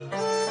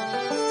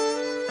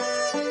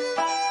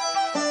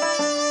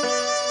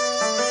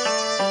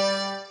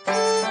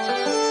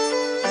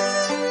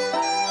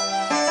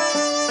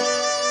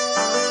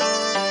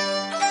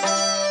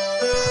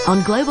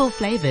On Global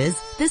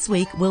Flavas, this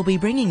week we'll be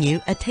bringing you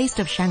a taste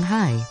of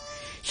Shanghai.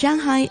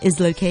 Shanghai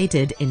is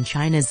located in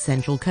China's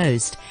central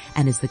coast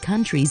and is the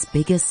country's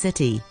biggest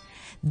city.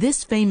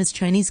 This famous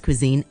Chinese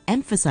cuisine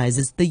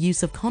emphasizes the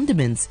use of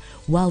condiments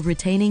while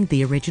retaining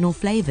the original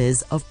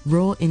flavors of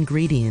raw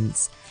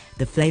ingredients.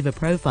 The flavor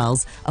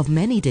profiles of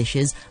many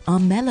dishes are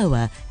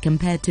mellower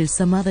compared to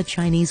some other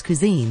Chinese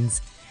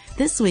cuisines.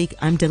 This week,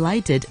 I'm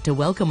delighted to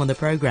welcome on the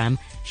program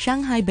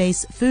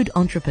Shanghai-based food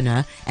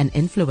entrepreneur and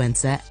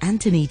influencer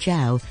Anthony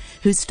Chao,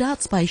 who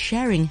starts by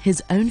sharing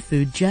his own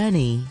food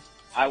journey.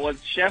 I was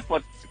chef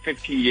for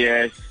 15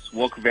 years,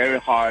 worked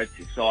very hard,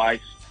 so I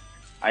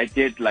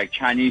did like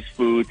Chinese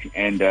food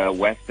and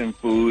Western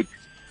food.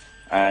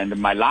 And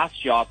my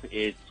last job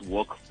is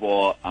work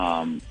for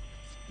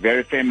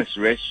very famous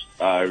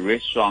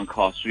restaurant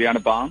called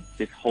Bang.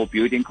 This whole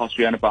building called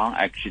Bang.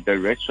 Actually, the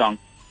restaurant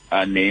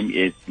name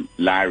is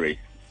Larry's.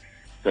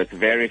 So it's a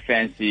very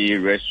fancy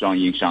restaurant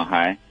in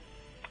Shanghai.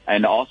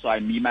 And also I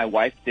meet my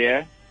wife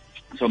there.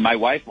 So my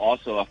wife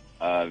also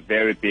a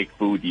very big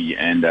foodie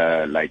and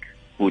like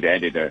food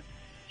editor.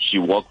 She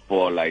worked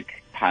for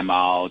like Time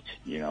Out,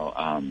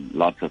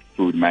 lots of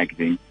food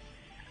magazine.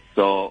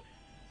 So,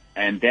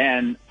 and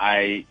then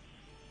I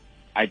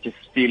just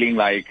feeling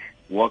like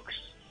works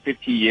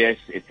 50 years,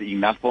 it's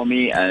enough for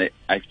me. I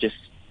just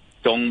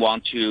don't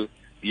want to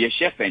be a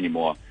chef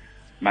anymore.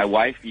 My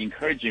wife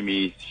encouraging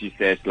me. She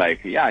says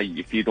like, yeah,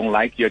 if you don't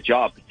like your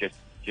job,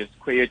 just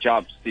quit your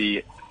job.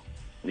 See,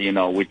 we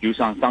do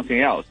something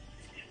else.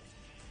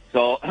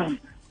 So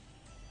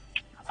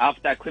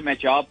after I quit my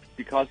job,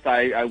 because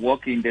I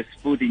work in this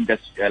food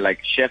industry,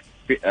 like chef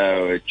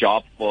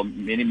job for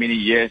many, many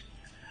years,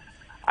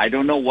 I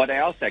don't know what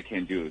else I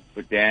can do.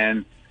 But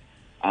then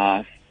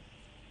after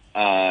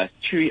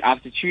 2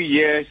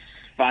 years,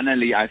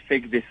 finally I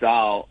figured this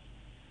out.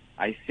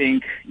 I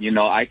think,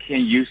 I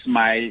can use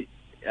my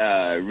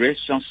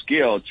restaurant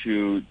skill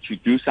to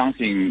do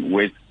something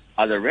with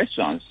other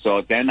restaurants.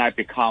 So then I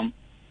become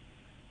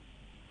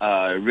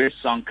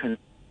restaurant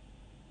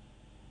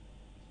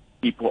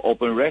people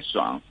open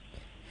restaurants.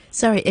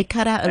 Sorry, it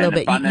cut out a little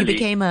bit. Finally,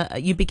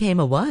 you became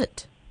a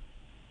what?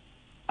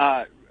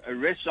 A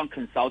restaurant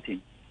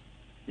consulting.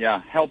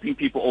 Yeah, helping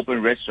people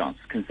open restaurants,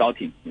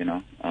 consulting.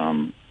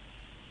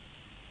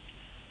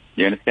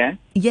 You understand?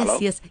 Yes, Hello?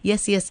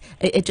 yes.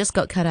 It just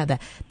got cut out there.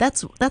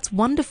 That's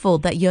wonderful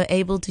that you're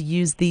able to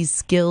use these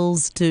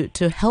skills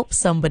to help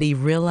somebody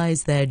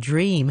realize their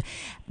dream.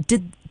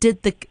 Did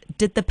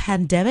the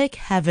pandemic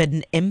have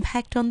an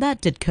impact on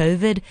that? Did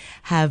COVID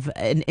have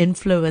an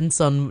influence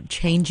on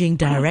changing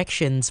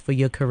directions for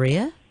your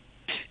career?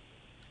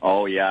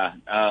 Oh yeah,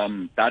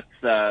 that's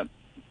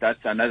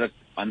another.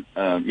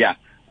 Yeah,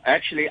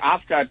 actually,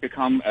 after I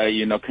become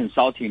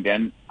consulting,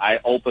 then I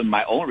opened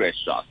my own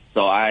restaurant.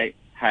 So I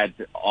had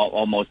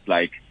almost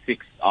like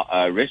 6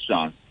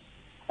 restaurants,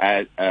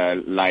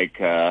 like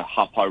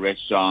hot pot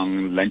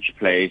restaurant, lunch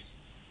place.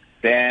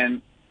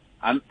 Then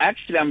I'm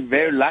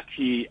very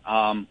lucky.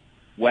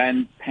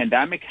 When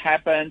pandemic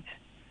happened,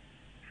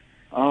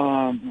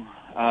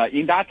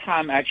 in that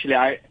time, actually,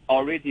 I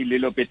already a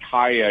little bit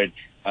tired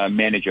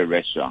manage a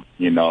restaurant.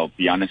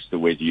 Be honest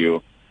with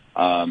you.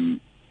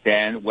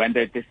 Then when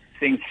these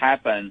things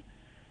happen,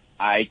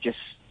 I just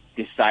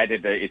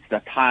decided that it's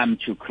the time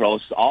to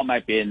close all my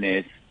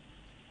business,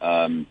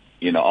 all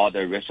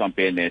the restaurant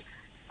business,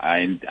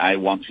 and I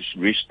want to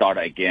restart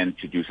again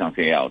to do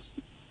something else.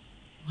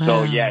 Wow.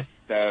 So yes,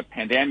 the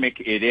pandemic,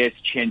 it is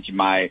changed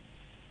my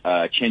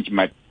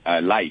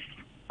life.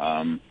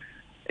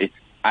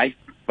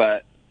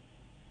 But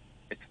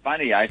it's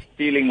funny. I'm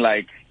feeling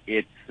like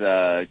it's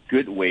a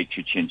good way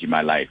to change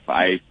my life.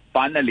 I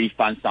finally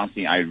found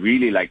something I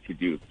really like to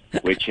do,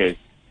 which is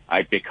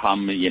I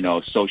become,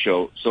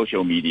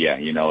 social media,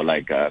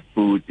 like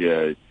food,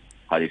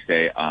 how do you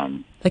say?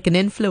 Like an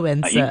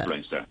influencer.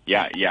 Influencer.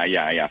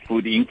 Yeah.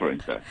 Food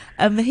influencer.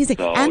 Amazing.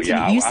 So, Anthony,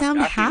 yeah, you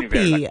sound I'm feeling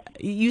very happy.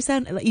 lucky. You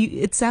sound like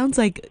it sounds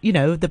like,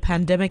 the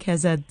pandemic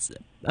has had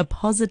a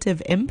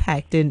positive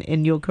impact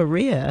in your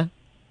career.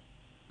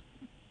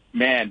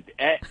 Man,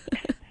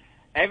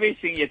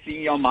 everything is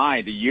in your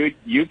mind.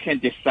 You can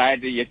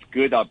decide it's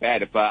good or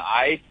bad, but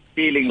I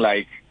feeling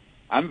like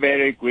I'm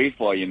very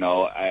grateful,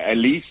 at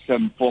least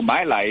for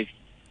my life,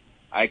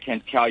 I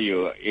can tell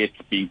you it's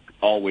been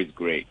always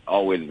great,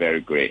 always very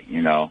great,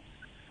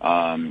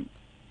 Even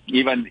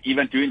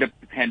during the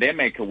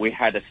pandemic, we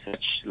had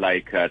such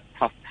like a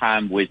tough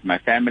time with my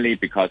family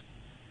because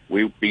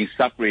we've been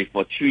suffering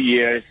for 2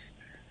 years,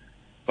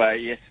 but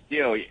it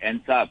still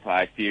ends up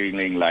I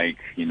feeling like,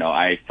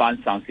 I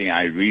found something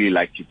I really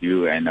like to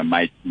do, and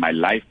my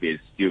life is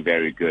still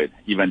very good,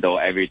 even though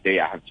every day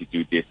I have to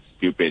do this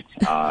stupid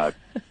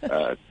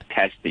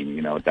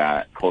testing,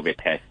 that COVID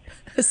test.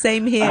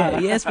 Same here.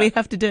 Yes, we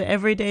have to do it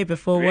every day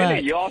before work.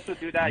 Really? You also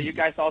do that? You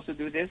guys also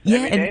do this Yeah,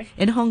 every day?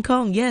 in Hong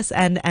Kong, yes.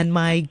 And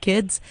my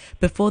kids,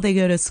 before they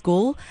go to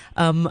school,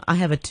 I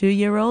have a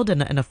 2-year-old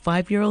and a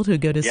 5-year-old who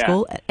go to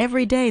school.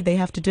 Every day they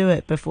have to do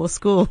it before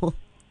school.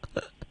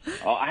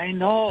 Oh, I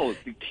know.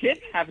 The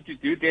kids have to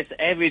do this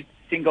every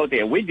single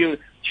day. We do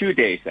 2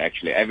 days,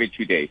 actually, every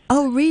 2 days.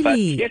 Oh, But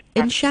really? kids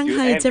In have to do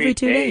Shanghai, it's every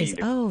 2 day days.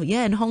 Oh,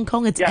 yeah. In Hong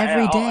Kong, it's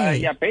every day.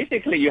 yeah,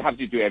 basically you have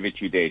to do every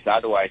 2 days.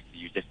 Otherwise,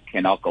 you just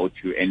cannot go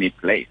to any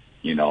place,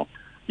 you know.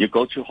 You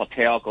go to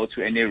hotel, go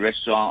to any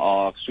restaurant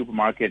or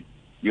supermarket,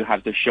 you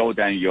have to show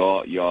them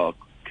your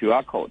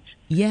QR code.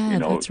 Yeah, You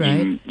know, that's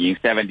right. in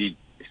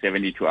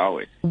 72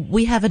 hours.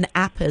 We have an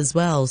app as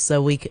well,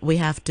 so we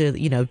have to,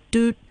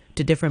 do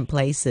to different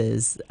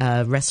places,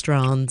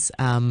 restaurants,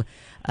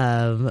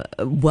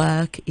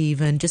 work,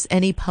 even just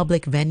any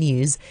public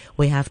venues.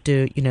 We have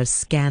to,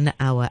 scan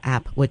our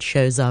app, which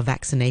shows our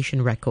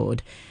vaccination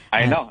record.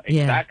 I know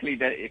yeah.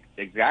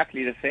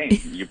 exactly the same.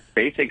 You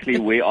basically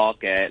we all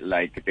get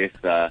like this.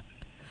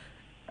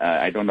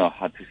 I don't know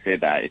how to say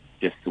that. It's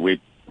just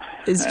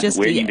It's just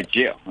we're in the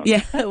jail.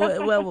 Yeah,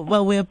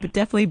 well, we're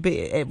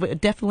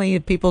definitely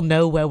people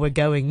know where we're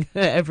going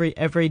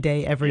every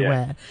day,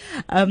 everywhere.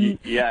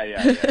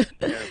 Yeah.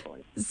 Terrible.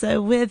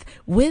 So with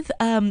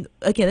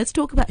okay, let's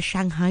talk about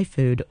Shanghai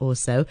food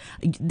also.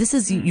 This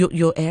is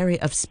your area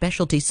of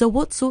specialty. So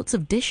what sorts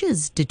of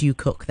dishes did you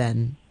cook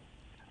then?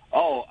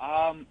 Oh,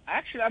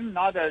 actually, I'm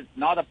not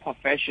a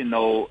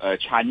professional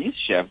Chinese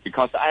chef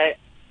because I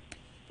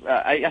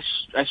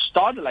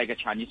started like a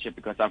Chinese chef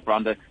because I'm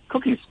from the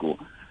cooking school.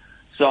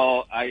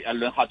 So I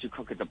learned how to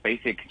cook the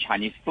basic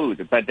Chinese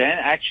food. But then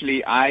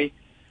actually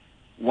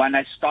when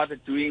I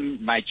started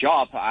doing my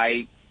job,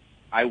 I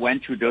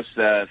went to those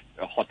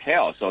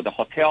hotels. So the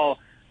hotel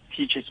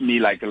teaches me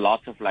like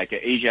lots of like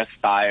Asia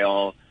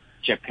style,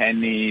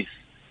 Japanese,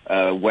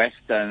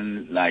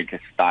 Western like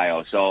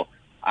style. So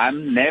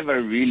I'm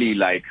never really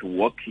like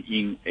work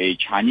in a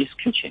Chinese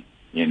kitchen,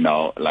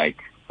 like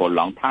for a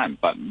long time,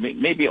 but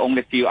maybe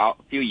only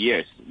few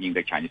years in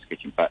the Chinese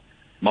kitchen. But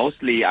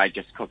mostly I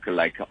just cook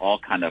like all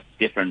kind of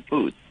different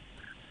foods.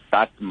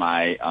 That's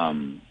my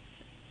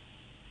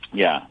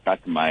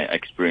that's my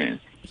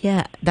experience.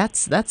 Yeah,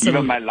 that's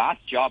even my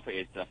last job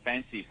is a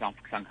fancy some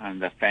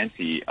kind of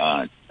fancy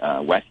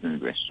Western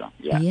restaurant.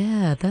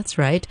 Yeah, that's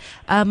right.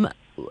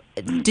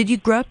 Did you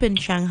grow up in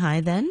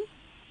Shanghai then?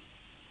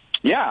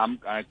 Yeah,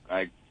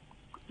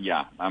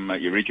 I'm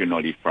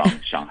originally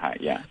from Shanghai.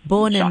 Yeah,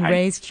 born Shanghai. And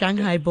raised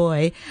Shanghai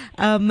boy.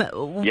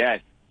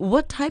 Yes.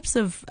 What types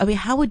of? I mean,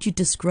 how would you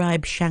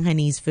describe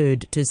Shanghainese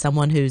food to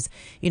someone who's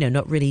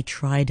not really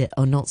tried it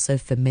or not so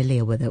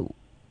familiar with it?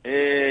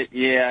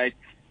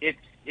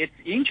 It's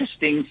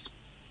interesting.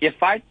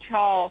 If I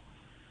tell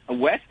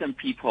Western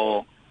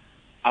people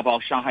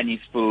about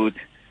Shanghainese food,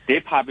 they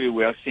probably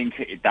will think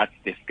that's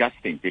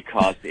disgusting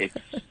because it's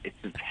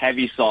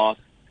heavy sauce,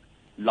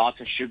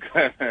 lots of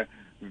sugar,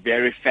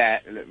 very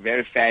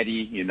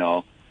fatty,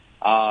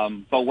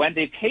 But when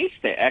they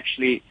taste it,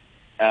 actually,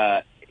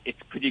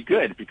 it's pretty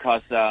good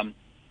because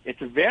it's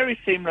very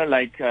similar.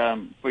 Like,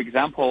 for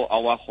example,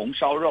 our Hong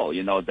Shao Rou,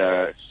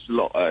 the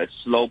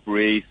slow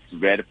braised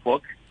red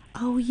pork.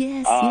 Oh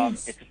yes.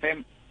 It's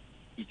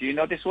do you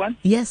know this one?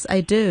 Yes,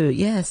 I do.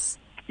 Yes.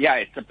 Yeah,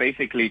 it's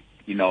basically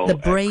the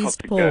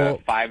braised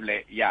pork.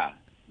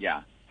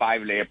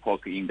 5-layer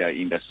pork in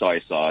the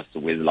soy sauce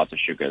with lots of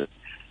sugar.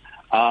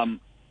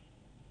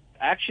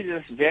 Actually,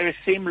 it's very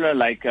similar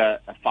like a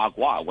foie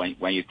gras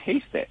when you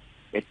taste it.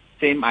 It's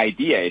same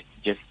idea. It's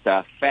just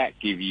fat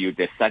give you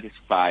the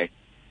satisfied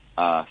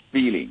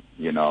feeling.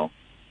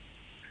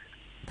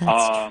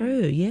 That's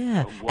true.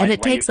 Yeah, and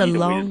it takes a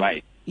long.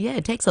 Right. Yeah,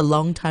 it takes a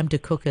long time to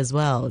cook as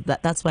well.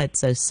 That's why it's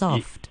so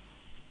soft.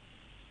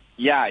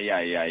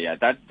 Yeah.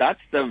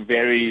 That's the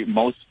very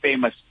most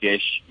famous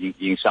dish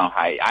in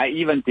Shanghai. I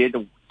even did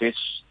this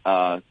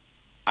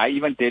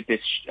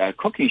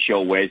cooking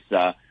show with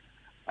I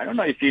don't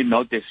know if you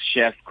know this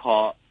chef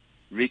called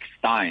Rick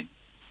Stein.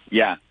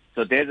 Yeah.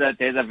 So there's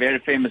a very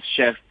famous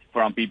chef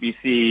from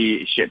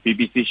BBC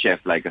chef,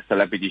 like a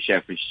celebrity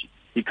chef.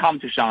 He come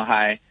to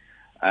Shanghai,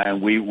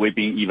 and we've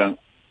been even.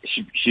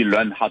 She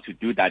learned how to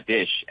do that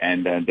dish,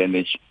 and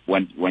then she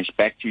went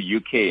back to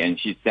UK, and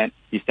he sent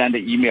an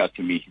email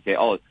to me. He said,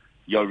 "Oh,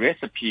 your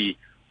recipe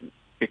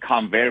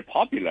become very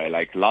popular.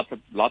 Like lots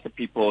of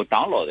people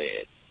download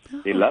it.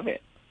 They love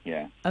it."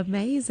 Yeah.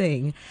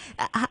 Amazing.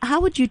 How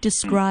would you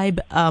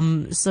describe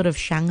sort of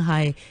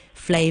Shanghai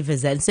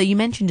flavors then? So you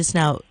mentioned just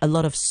now a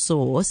lot of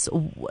sauce,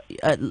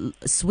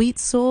 sweet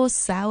sauce,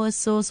 sour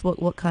sauce.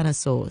 What kind of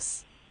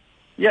sauce?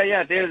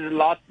 Yeah. There's a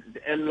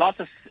lot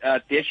of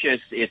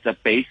dishes is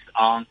based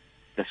on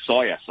the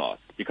soy sauce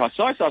because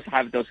soy sauce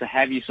have those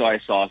heavy soy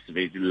sauce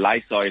with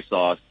light soy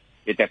sauce.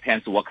 It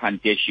depends what kind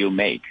of dish you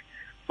make.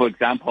 For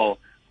example,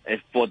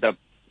 if for the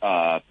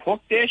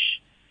pork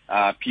dish,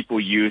 people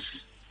use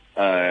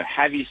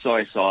heavy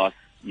soy sauce.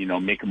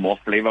 Make it more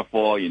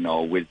flavorful.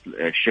 With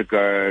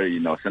sugar.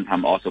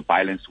 Sometimes also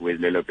balance with a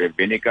little bit of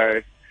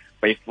vinegar.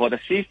 But for the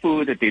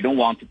seafood, they don't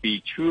want to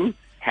be too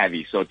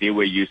heavy, so they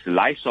will use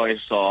light soy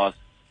sauce.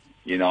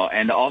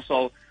 And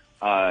also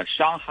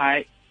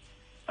Shanghai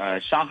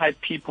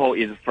people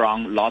is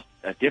from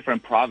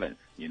different province,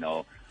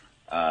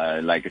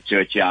 like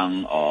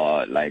Zhejiang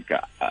or like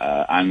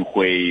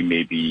Anhui,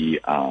 maybe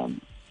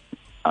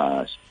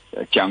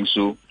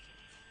Jiangsu.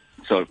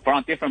 So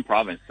from different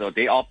provinces, so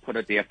they all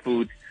put their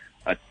food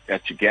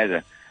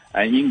together.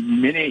 And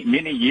in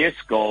many years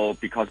ago,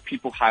 because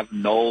people have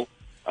no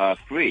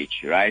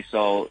fridge, right?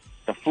 So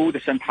the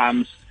food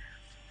sometimes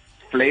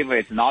flavor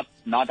is not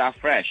that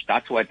fresh.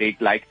 That's why they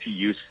like to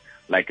use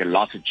like a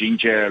lot of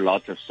ginger,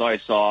 lots of soy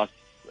sauce,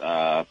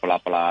 blah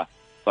blah.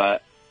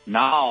 But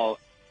now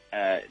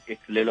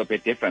it's a little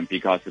bit different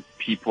because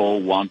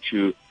people want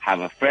to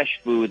have a fresh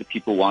food.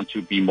 People want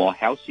to be more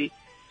healthy.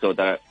 So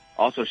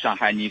also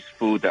Shanghainese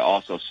food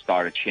also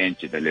started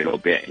changing a little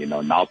bit.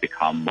 Now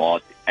become more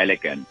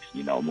elegant.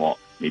 More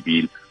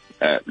maybe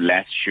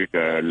less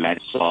sugar, less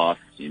sauce.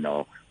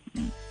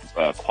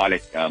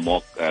 Quality,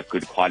 more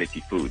good quality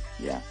food.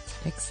 Yeah.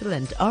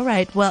 Excellent. All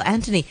right. Well,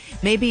 Anthony,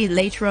 maybe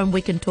later on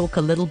we can talk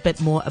a little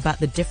bit more about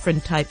the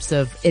different types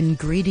of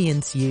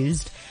ingredients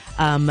used.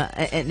 And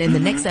in the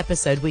next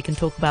episode, we can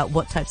talk about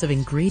what types of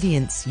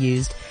ingredients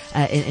used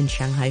in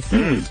Shanghai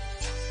food.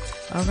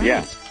 All right.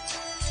 Yeah.